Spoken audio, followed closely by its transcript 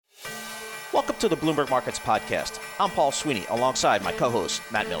Welcome to the Bloomberg Markets Podcast. I'm Paul Sweeney, alongside my co-host,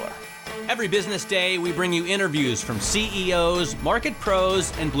 Matt Miller. Every business day, we bring you interviews from CEOs, market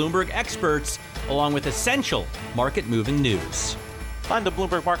pros, and Bloomberg experts, along with essential market-moving news. Find the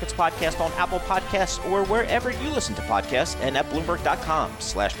Bloomberg Markets Podcast on Apple Podcasts or wherever you listen to podcasts and at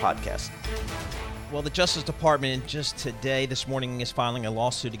Bloomberg.com/podcast. Well, the Justice Department just today, this morning, is filing a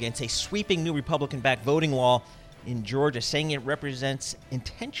lawsuit against a sweeping new Republican-backed voting law in Georgia, saying it represents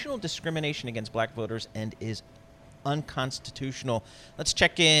intentional discrimination against black voters and is unconstitutional. Let's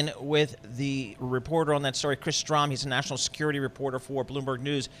check in with the reporter on that story, Chris Strom. He's a national security reporter for Bloomberg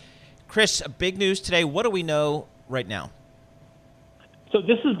News. Chris, big news today. What do we know right now? So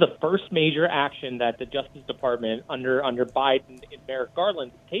this is the first major action that the Justice Department under Biden and Merrick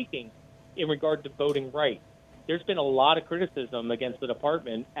Garland is taking in regard to voting rights. There's been a lot of criticism against the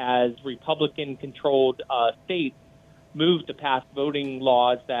department as Republican-controlled states move to pass voting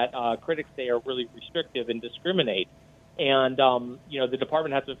laws that critics say are really restrictive and discriminate. And, the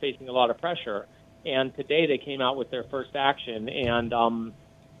department has been facing a lot of pressure. And today they came out with their first action. And,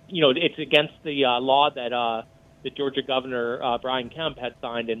 it's against the law that the Georgia governor, Brian Kemp, had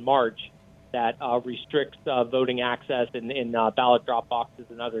signed in March that restricts voting access in ballot drop boxes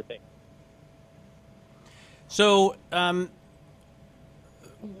and other things. So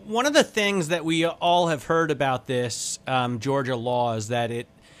one of the things that we all have heard about this Georgia law is that it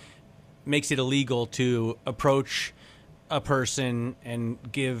makes it illegal to approach a person and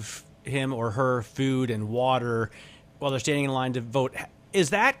give him or her food and water while they're standing in line to vote.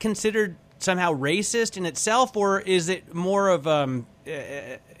 Is that considered somehow racist in itself, or is it more of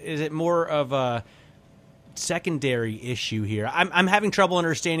a secondary issue here? I'm having trouble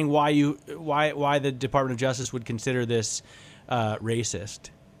understanding why the Department of Justice would consider this racist.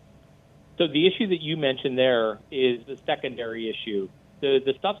 So the issue that you mentioned there is the secondary issue.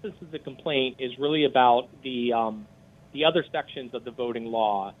 The substance of the complaint is really about the other sections of the voting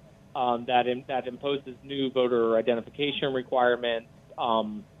law that imposes new voter identification requirements.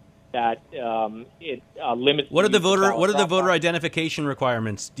 That it limits. What are the voter identification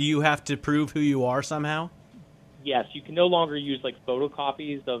requirements? Do you have to prove who you are somehow? Yes, you can no longer use like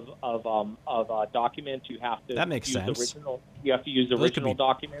photocopies of documents. You have to. That makes use sense. Original. You have to use original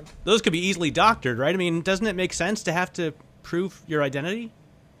documents. Those could be easily doctored, right? I mean, doesn't it make sense to have to prove your identity?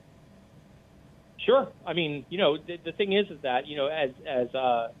 Sure. I mean, the thing is that as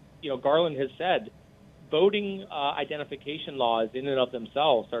Garland has said, voting identification laws in and of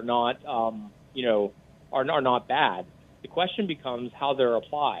themselves are not are not bad. The question becomes how they're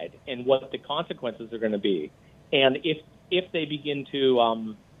applied and what the consequences are going to be. And if they begin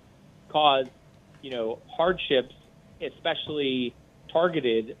to cause, hardships, especially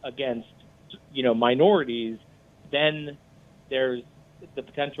targeted against, minorities, then there's the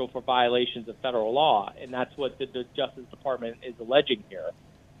potential for violations of federal law. And that's what the Justice Department is alleging here.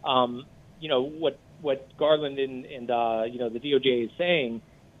 What Garland and the DOJ is saying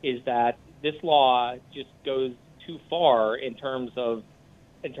is that this law just goes too far in terms of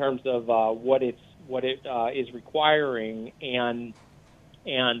what it is requiring and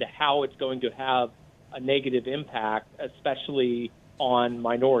how it's going to have a negative impact, especially on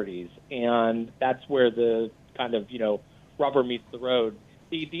minorities. And that's where the kind of rubber meets the road.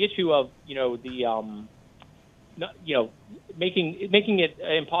 The issue of making it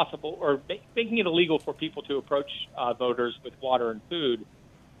impossible or making it illegal for people to approach voters with water and food,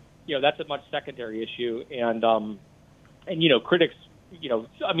 that's a much secondary issue. And critics,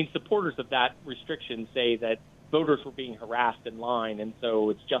 supporters of that restriction say that voters were being harassed in line, and so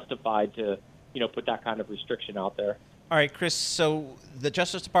it's justified to, put that kind of restriction out there. All right, Chris, so the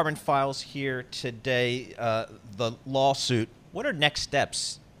Justice Department files here today the lawsuit. What are next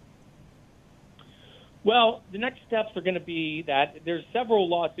steps? Well, the next steps are going to be that there's several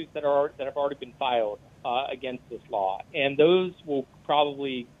lawsuits that have already been filed against this law, and those will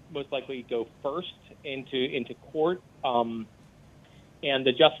probably most likely go first into court, and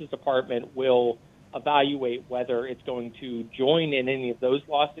the Justice Department will evaluate whether it's going to join in any of those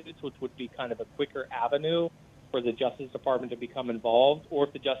lawsuits, which would be kind of a quicker avenue for the Justice Department to become involved, or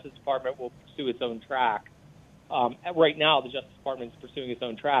if the Justice Department will pursue its own track. Right now, the Justice Department is pursuing its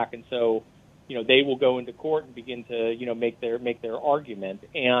own track, and so they will go into court and begin to make their argument.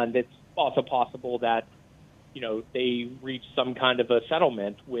 And it's also possible that they reach some kind of a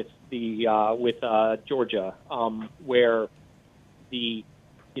settlement with Georgia, where the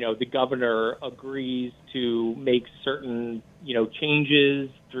governor agrees to make certain changes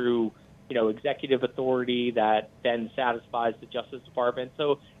through executive authority that then satisfies the Justice Department.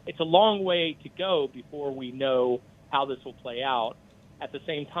 So it's a long way to go before we know how this will play out. At the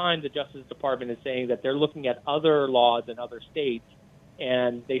same time, the Justice Department is saying that they're looking at other laws in other states,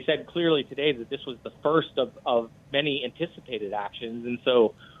 and they said clearly today that this was the first of many anticipated actions, and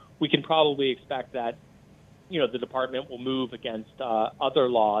so we can probably expect that the department will move against other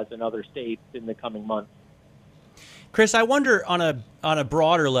laws in other states in the coming months. Chris, I wonder on a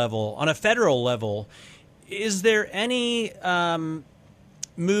broader level, on a federal level, is there any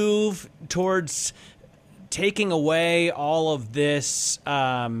move towards taking away all of this,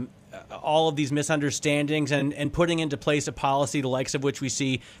 all of these misunderstandings and putting into place a policy the likes of which we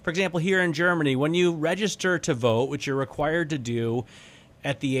see, for example, here in Germany, when you register to vote, which you're required to do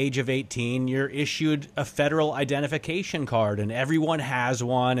at the age of 18, you're issued a federal identification card, and everyone has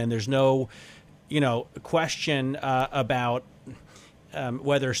one, and there's no question about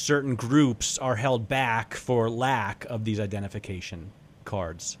whether certain groups are held back for lack of these identification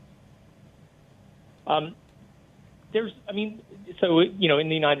cards. In the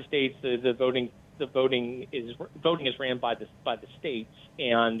United States, the voting is ran by the states,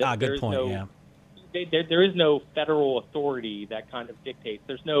 and good point. Yeah. There is no federal authority that kind of dictates.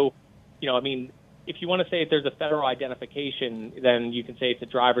 There's no, if you want to say if there's a federal identification, then you can say it's a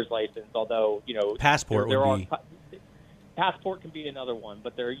driver's license. Although passport would be. Passport can be another one,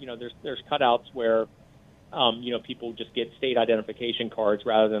 but there's cutouts where people just get state identification cards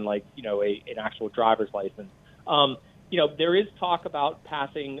rather than an actual driver's license. There is talk about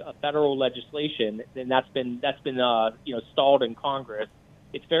passing a federal legislation, and that's been stalled in Congress.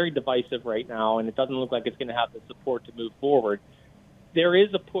 It's very divisive right now, and it doesn't look like it's going to have the support to move forward. There is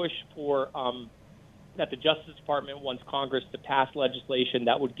a push for that the Justice Department wants Congress to pass legislation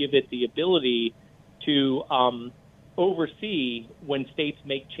that would give it the ability to oversee when states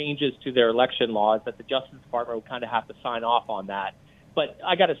make changes to their election laws, that the Justice Department would kind of have to sign off on that. But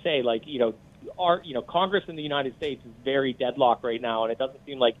I got to say, Congress in the United States is very deadlocked right now, and it doesn't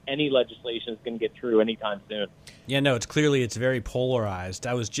seem like any legislation is going to get through anytime soon. Yeah, no, it's very polarized.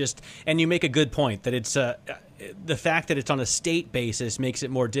 And you make a good point that it's the fact that it's on a state basis makes it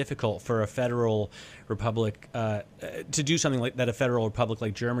more difficult for a federal republic to do something like that. A federal republic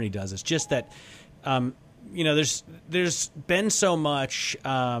like Germany does. It's just that. There's been so much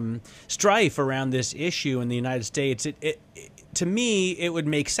strife around this issue in the United States. To me, it would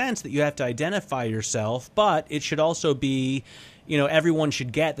make sense that you have to identify yourself, but it should also be, everyone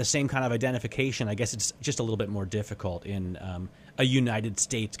should get the same kind of identification. I guess it's just a little bit more difficult in a United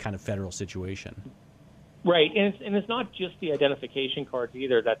States kind of federal situation. Right, and it's not just the identification cards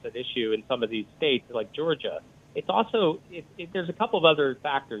either that's an issue in some of these states like Georgia. It's also there's a couple of other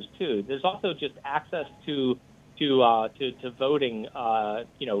factors too. There's also just access to voting.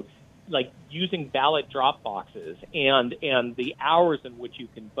 Like using ballot drop boxes and the hours in which you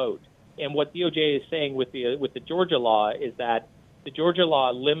can vote. And what DOJ is saying with the Georgia law is that the Georgia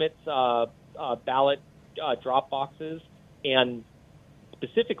law limits ballot drop boxes and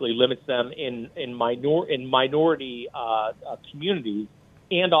specifically limits them in minority communities,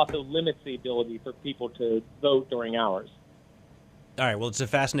 and also limits the ability for people to vote during hours. All right, well, it's a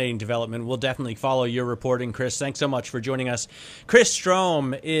fascinating development. We'll definitely follow your reporting, Chris. Thanks so much for joining us. Chris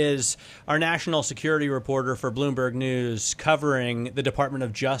Strom is our national security reporter for Bloomberg News, covering the Department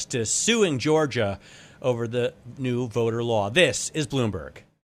of Justice suing Georgia over the new voter law. This is Bloomberg.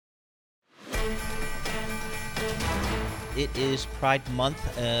 It is Pride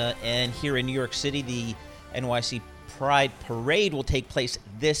Month, and here in New York City, the NYC Pride Parade will take place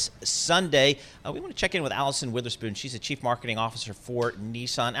this Sunday. We want to check in with Allison Witherspoon. She's the Chief Marketing Officer for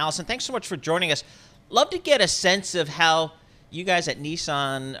Nissan. Allison, thanks so much for joining us. Love to get a sense of how you guys at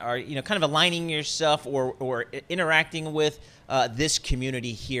Nissan are, kind of aligning yourself or interacting with this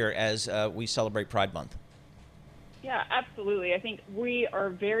community here as we celebrate Pride Month. Yeah, absolutely. I think we are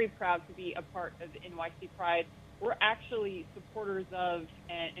very proud to be a part of NYC Pride. We're actually supporters of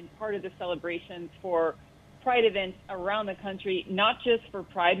and part of the celebrations for Pride events around the country, not just for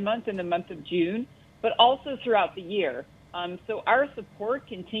Pride Month in the month of June, but also throughout the year. So our support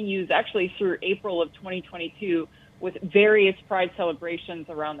continues actually through April of 2022 with various Pride celebrations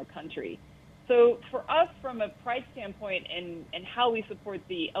around the country. So for us, from a Pride standpoint and how we support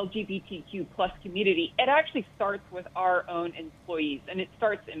the LGBTQ plus community, it actually starts with our own employees, and it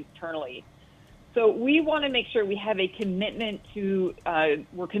starts internally. So we want to make sure we have a commitment to,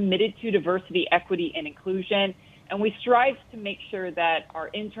 we're committed to diversity, equity, and inclusion, and we strive to make sure that our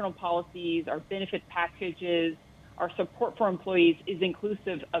internal policies, our benefit packages, our support for employees is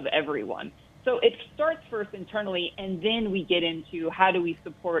inclusive of everyone. So it starts first internally, and then we get into how do we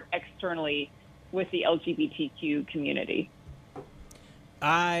support externally with the LGBTQ community.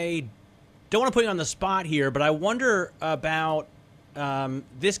 I don't want to put you on the spot here, but I wonder about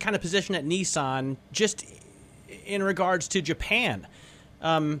this kind of position at Nissan, just in regards to Japan.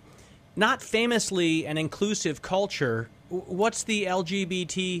 Not famously an inclusive culture. What's the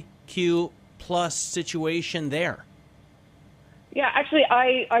LGBTQ plus situation there? Yeah, actually,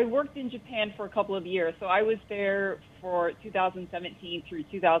 I worked in Japan for a couple of years. So I was there for 2017 through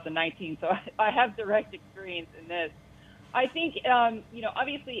 2019. So I have direct experience in this. I think,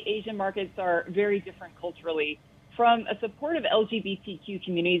 obviously Asian markets are very different culturally. From a supportive LGBTQ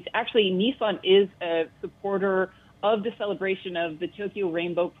communities, actually Nissan is a supporter of the celebration of the Tokyo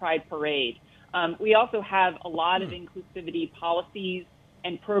Rainbow Pride Parade. We also have a lot of inclusivity policies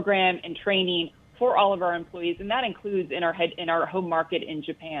and program and training for all of our employees, and that includes in our home market in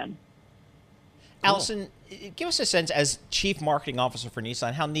Japan. Allison, give us a sense as Chief Marketing Officer for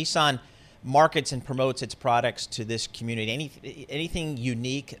Nissan, how Nissan markets and promotes its products to this community. Anything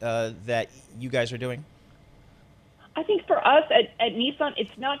unique that you guys are doing? I think for us at Nissan,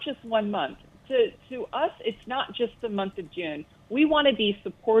 it's not just 1 month. To us, it's not just the month of June. We want to be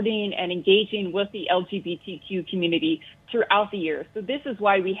supporting and engaging with the LGBTQ community throughout the year. So this is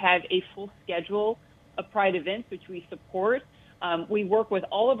why we have a full schedule of Pride events, which we support. We work with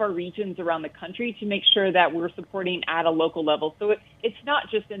all of our regions around the country to make sure that we're supporting at a local level. So it's not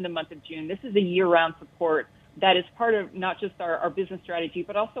just in the month of June. This is a year-round support that is part of not just our business strategy,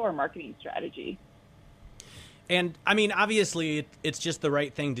 but also our marketing strategy. And, I mean, obviously, it's just the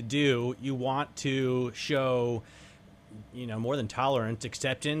right thing to do. You want to show, more than tolerance,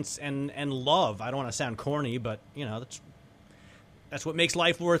 acceptance, and love. I don't want to sound corny, but, that's what makes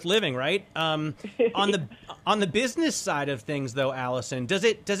life worth living, right? On the business side of things, though, Allison, does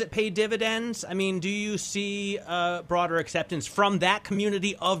it pay dividends? I mean, do you see broader acceptance from that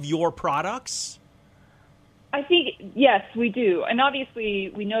community of your products? I think, yes, we do. And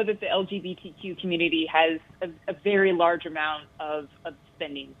obviously, we know that the LGBTQ community has a very large amount of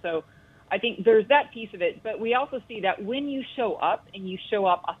spending. So I think there's that piece of it. But we also see that when you show up and you show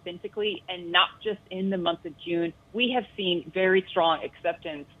up authentically and not just in the month of June, we have seen very strong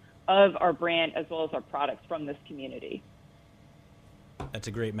acceptance of our brand as well as our products from this community. That's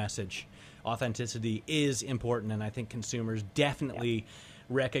a great message. Authenticity is important, and I think consumers definitely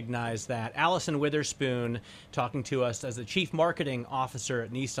recognize that. Allison Witherspoon talking to us as the Chief Marketing Officer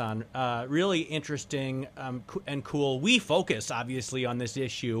at Nissan. Really interesting and cool. We focus, obviously, on this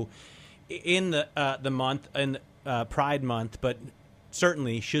issue in the month, in Pride Month, but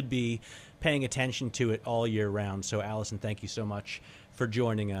certainly should be paying attention to it all year round. So, Allison, thank you so much for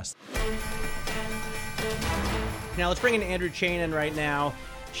joining us. Now, let's bring in Andrew Chanin right now.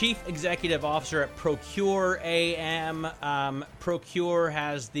 Chief Executive Officer at Procure AM. Procure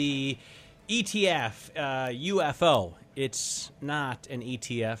has the ETF, UFO. It's not an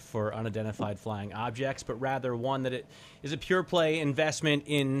ETF for unidentified flying objects, but rather one that it is a pure play investment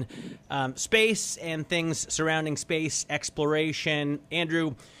in space and things surrounding space exploration.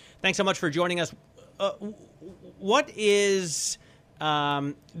 Andrew, thanks so much for joining us. What is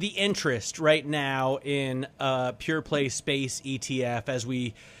the interest right now in pure play space ETF as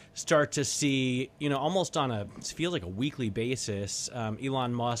we start to see, almost on it feels like a weekly basis,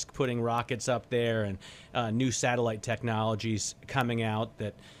 Elon Musk putting rockets up there and new satellite technologies coming out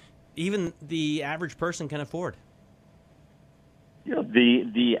that even the average person can afford?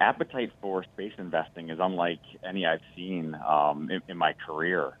 The appetite for space investing is unlike any I've seen in my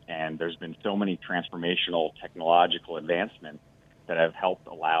career. And there's been so many transformational technological advancements that have helped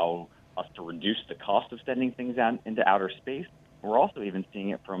allow us to reduce the cost of sending things out into outer space. We're also even seeing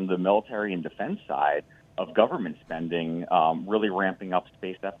it from the military and defense side of government spending, really ramping up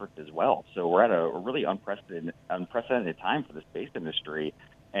space efforts as well. So we're at a really unprecedented time for the space industry.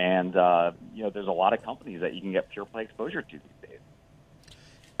 And, there's a lot of companies that you can get pure play exposure to these days.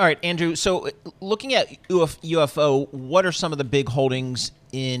 All right, Andrew, so looking at UFO, what are some of the big holdings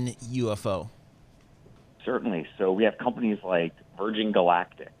in UFO? Certainly. So we have companies like Virgin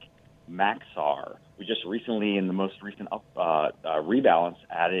Galactic, Maxar. We just recently, in the most recent rebalance,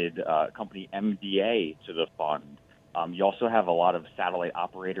 added company MDA to the fund. You also have a lot of satellite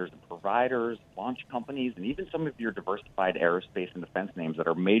operators and providers, launch companies, and even some of your diversified aerospace and defense names that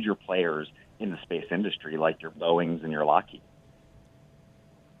are major players in the space industry, like your Boeings and your Lockheed.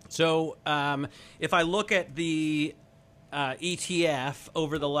 So if I look at the ETF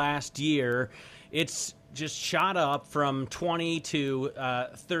over the last year, it's just shot up from 20 to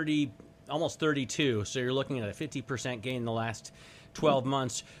 30, almost 32. So you're looking at a 50% gain in the last 12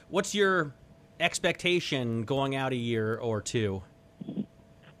 months. What's your expectation going out a year or two?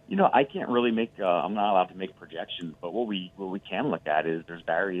 I can't really I'm not allowed to make projections, but what we can look at is there's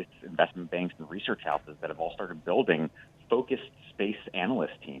various investment banks and research houses that have all started building focused space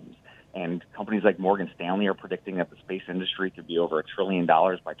analyst teams. And companies like Morgan Stanley are predicting that the space industry could be over $1 trillion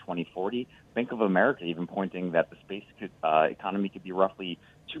by 2040. Bank of America even pointing that the space economy could be roughly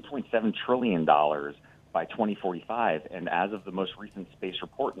 $2.7 trillion by 2045. And as of the most recent space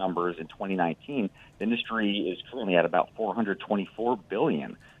report numbers in 2019, the industry is currently at about $424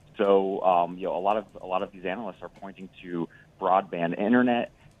 billion. So, a lot of these analysts are pointing to broadband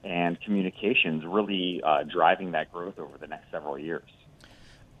internet and communications really driving that growth over the next several years.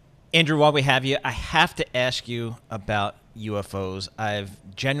 Andrew, while we have you, I have to ask you about UFOs. I've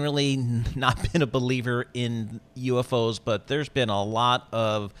generally not been a believer in UFOs, but there's been a lot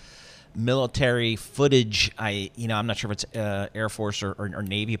of military footage. I'm not sure if it's Air Force or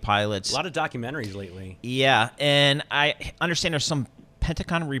Navy pilots. A lot of documentaries lately. Yeah, and I understand there's some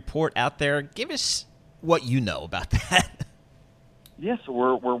Pentagon report out there. Give us what you know about that. Yes,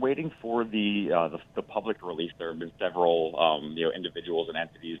 we're waiting for the public release. There have been several individuals and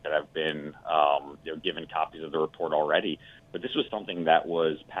entities that have been given copies of the report already. But this was something that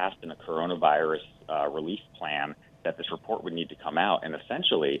was passed in a coronavirus release plan that this report would need to come out. And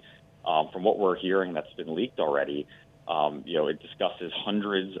essentially, from what we're hearing that's been leaked already, it discusses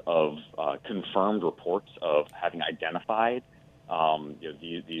hundreds of confirmed reports of having identified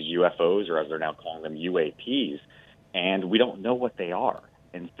these UFOs, or as they're now calling them, UAPs. And we don't know what they are.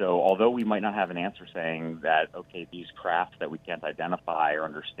 And so although we might not have an answer saying that, okay, these crafts that we can't identify or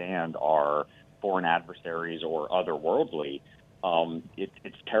understand are foreign adversaries or otherworldly,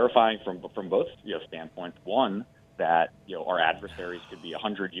 it's terrifying from both standpoints. One, that our adversaries could be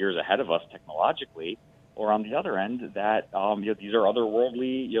 100 years ahead of us technologically, or on the other end, that these are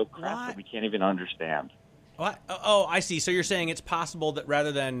otherworldly crafts that we can't even understand. What? Oh, I see. So you're saying it's possible that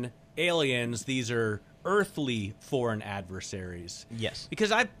rather than aliens, these are earthly foreign adversaries. Yes.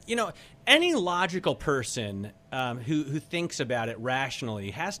 Because any logical person who thinks about it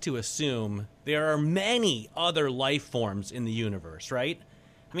rationally has to assume there are many other life forms in the universe, right?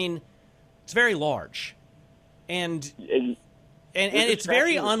 I mean, it's very large. And it's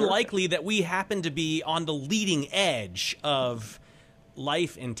very unlikely that we happen to be on the leading edge of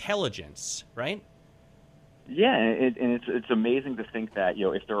life intelligence, right? Yeah, and it's amazing to think that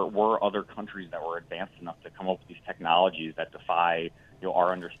if there were other countries that were advanced enough to come up with these technologies that defy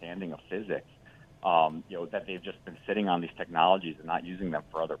our understanding of physics, that they've just been sitting on these technologies and not using them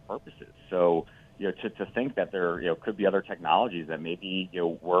for other purposes. So to think that there could be other technologies that maybe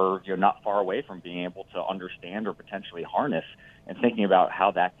we're not far away from being able to understand or potentially harness, and thinking about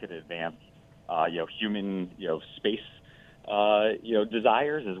how that could advance human space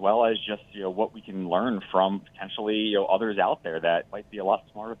desires, as well as just what we can learn from potentially others out there that might be a lot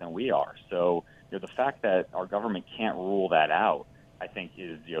smarter than we are. So the fact that our government can't rule that out, I think,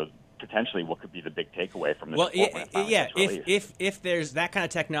 is potentially what could be the big takeaway from this. Well, if there's that kind of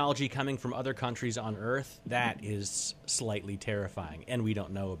technology coming from other countries on Earth, that is slightly terrifying, and we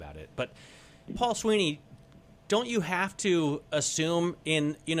don't know about it. But Paul Sweeney, don't you have to assume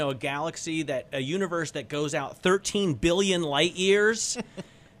in a galaxy, that a universe that goes out 13 billion light years,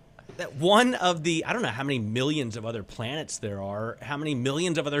 that one of the, I don't know how many millions of other planets there are, how many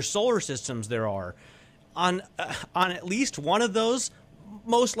millions of other solar systems there are, on at least one of those,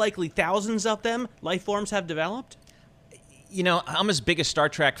 most likely thousands of them, life forms have developed? I'm as big a Star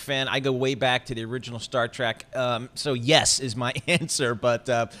Trek fan. I go way back to the original Star Trek. So yes is my answer,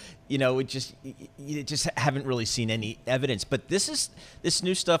 but you just haven't really seen any evidence. But this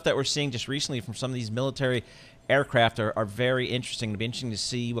new stuff that we're seeing just recently from some of these military aircraft are very interesting. It'll be interesting to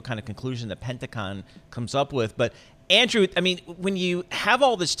see what kind of conclusion the Pentagon comes up with. But Andrew, I mean, when you have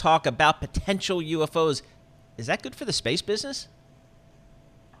all this talk about potential UFOs, is that good for the space business?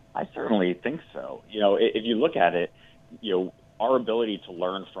 I certainly think so. If you look at it, our ability to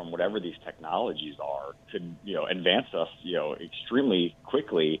learn from whatever these technologies are could, advance us, extremely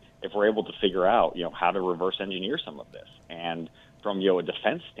quickly if we're able to figure out, how to reverse engineer some of this. And from, a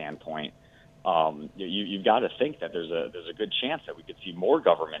defense standpoint, you've got to think that there's a good chance that we could see more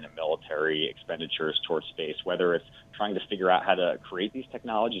government and military expenditures towards space, whether it's trying to figure out how to create these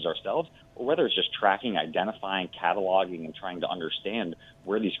technologies ourselves, or whether it's just tracking, identifying, cataloging, and trying to understand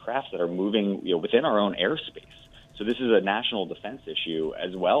where these crafts that are moving, within our own airspace. So this is a national defense issue,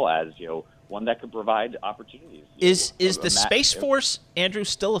 as well as one that could provide opportunities. Is the Space Force, Andrew,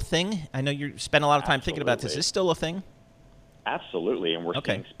 still a thing? I know you spent a lot of time thinking about this. Is this still a thing? Absolutely, and we're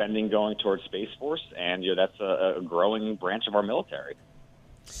seeing spending going towards Space Force, and that's a growing branch of our military.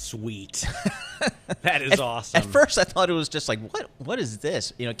 Sweet. That is awesome. At first, I thought it was just like, what is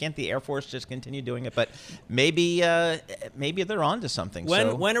this? Can't the Air Force just continue doing it? But maybe they're on to something.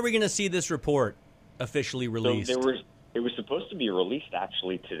 When are we going to see this report officially released? So It was supposed to be released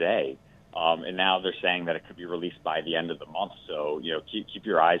actually today, and now they're saying that it could be released by the end of the month. So, keep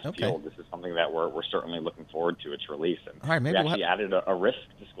your eyes peeled. This is something that we're certainly looking forward to its release. And all right, maybe we actually added a risk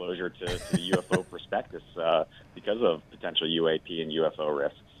disclosure to the UFO prospectus because of potential UAP and UFO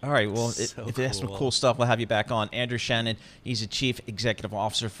risks. All right, well, if there's some cool stuff, we'll have you back on. Andrew Shannon, he's the Chief Executive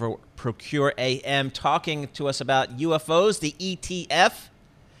Officer for Procure AM, talking to us about UFOs, the ETF,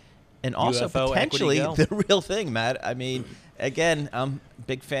 and also UFO potentially equity the real thing, Matt. I mean, again, I'm a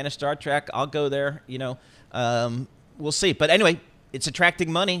big fan of Star Trek. I'll go there, we'll see. But anyway, it's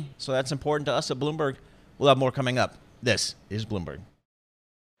attracting money, so that's important to us at Bloomberg. We'll have more coming up. This is Bloomberg.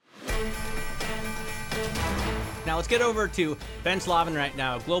 Now let's get over to Ben Slavin right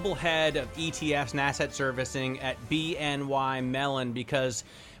now, Global Head of ETFs and Asset Servicing at BNY Mellon, because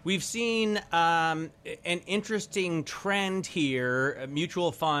we've seen an interesting trend here,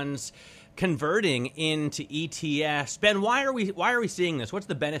 mutual funds converting into ETFs. Ben, why are we seeing this? What's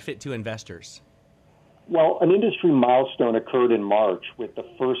the benefit to investors? Well, an industry milestone occurred in March with the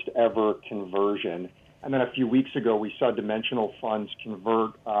first ever conversion. And then a few weeks ago, we saw dimensional funds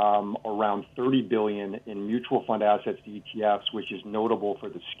convert around $30 billion in mutual fund assets to ETFs, which is notable for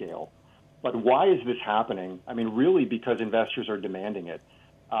the scale. But why is this happening? I mean, really because investors are demanding it.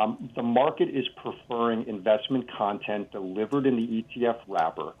 The market is preferring investment content delivered in the ETF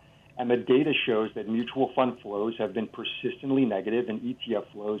wrapper. And the data shows that mutual fund flows have been persistently negative and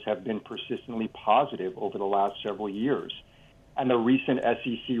ETF flows have been persistently positive over the last several years. And the recent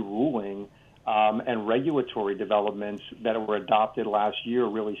SEC ruling and regulatory developments that were adopted last year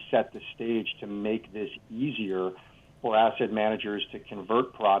really set the stage to make this easier for asset managers to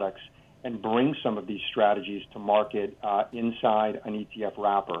convert products and bring some of these strategies to market inside an ETF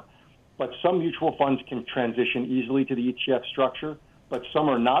wrapper. But some mutual funds can transition easily to the ETF structure, but some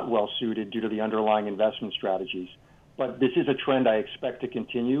are not well suited due to the underlying investment strategies. But this is a trend I expect to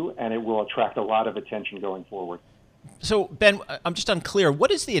continue, and it will attract a lot of attention going forward. So, Ben, I'm just unclear.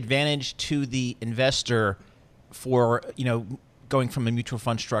 What is the advantage to the investor for, going from a mutual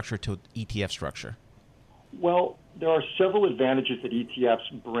fund structure to an ETF structure? Well, there are several advantages that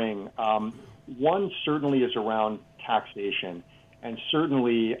ETFs bring. One certainly is around taxation, and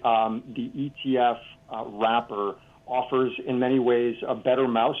certainly the ETF wrapper offers in many ways a better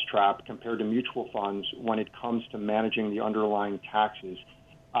mousetrap compared to mutual funds when it comes to managing the underlying taxes.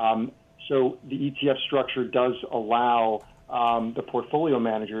 So the ETF structure does allow the portfolio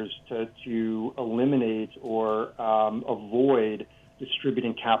managers to eliminate or avoid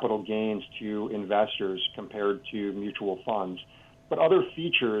distributing capital gains to investors compared to mutual funds. But other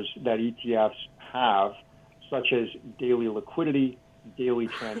features that ETFs have, such as daily liquidity, daily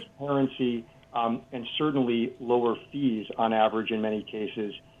transparency, and certainly lower fees on average in many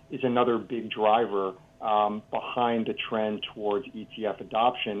cases, is another big driver behind the trend towards ETF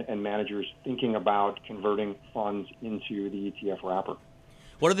adoption and managers thinking about converting funds into the ETF wrapper.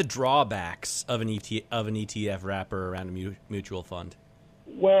 What are the drawbacks of an ETF wrapper around a mutual fund?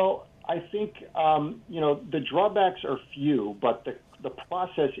 Well, I think the drawbacks are few, but the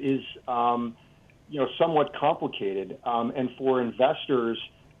process is somewhat complicated, and for investors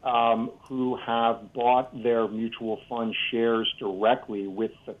who have bought their mutual fund shares directly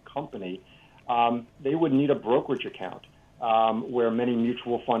with the company, they would need a brokerage account, where many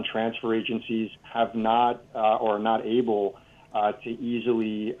mutual fund transfer agencies have not or are not able to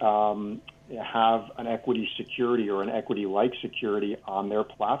easily have an equity security or an equity-like security on their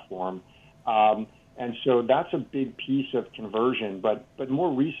platform. And so that's a big piece of conversion. But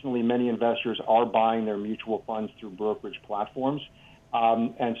more recently, many investors are buying their mutual funds through brokerage platforms.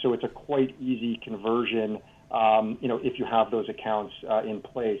 And so it's a quite easy conversion, if you have those accounts in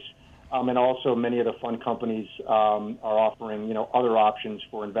place. And also many of the fund companies are offering, other options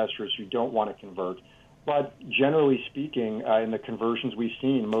for investors who don't want to convert. But generally speaking, in the conversions we've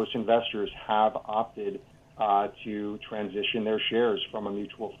seen, most investors have opted to transition their shares from a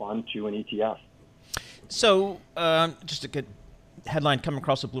mutual fund to an ETF. So just a good headline coming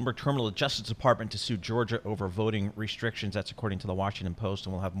across the Bloomberg terminal: the Justice Department to sue Georgia over voting restrictions. That's according to the Washington Post,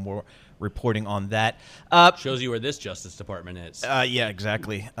 and we'll have more reporting on that. Shows you where this Justice Department is. Yeah,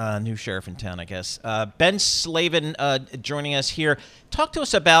 exactly. New sheriff in town, I guess. Ben Slavin joining us here. Talk to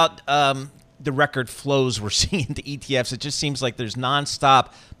us about the record flows we're seeing into ETFs. It just seems like there's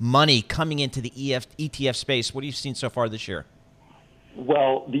nonstop money coming into the ETF space. What have you seen so far this year?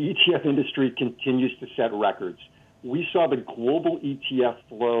 Well, the ETF industry continues to set records. We saw the global ETF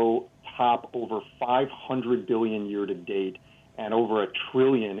flow top over $500 billion year to date and over $1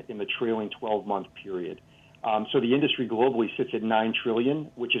 trillion in the trailing 12-month period. So the industry globally sits at $9 trillion,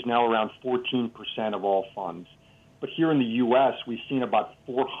 which is now around 14% of all funds. But here in the U.S., we've seen about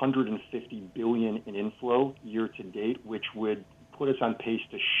 $450 billion in inflow year to date, which would put us on pace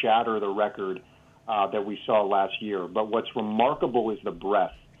to shatter the record that we saw last year. But what's remarkable is the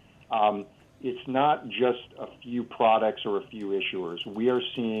breadth. It's not just a few products or a few issuers. We are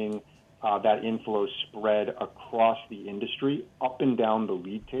seeing that inflow spread across the industry, up and down the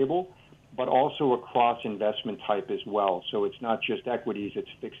league table, but also across investment type as well. So it's not just equities, it's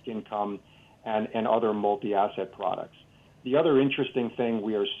fixed income and other multi-asset products. The other interesting thing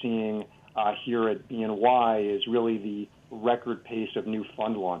we are seeing here at BNY is really the record pace of new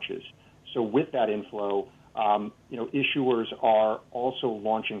fund launches. So with that inflow, issuers are also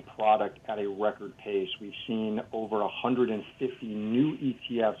launching product at a record pace. We've seen over 150 new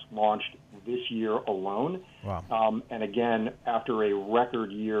ETFs launched this year alone. Wow. And again, after a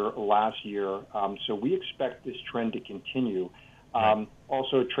record year last year. So we expect this trend to continue. Right.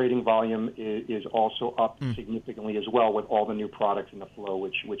 Also, trading volume is also up significantly as well with all the new products in the flow,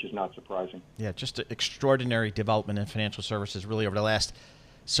 which is not surprising. Yeah, just an extraordinary development in financial services really over the last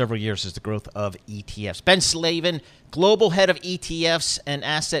several years is the growth of ETFs. Ben Slavin, Global Head of ETFs and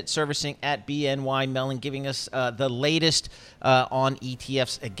Asset Servicing at BNY Mellon, giving us the latest on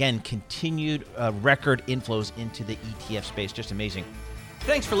ETFs. Again, continued record inflows into the ETF space. Just amazing.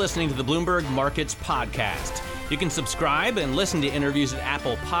 Thanks for listening to the Bloomberg Markets Podcast. You can subscribe and listen to interviews at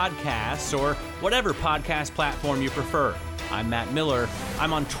Apple Podcasts or whatever podcast platform you prefer. I'm Matt Miller.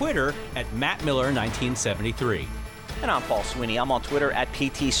 I'm on Twitter at MattMiller1973. And I'm Paul Sweeney. I'm on Twitter at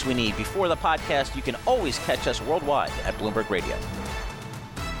PT Sweeney. Before the podcast, you can always catch us worldwide at Bloomberg Radio.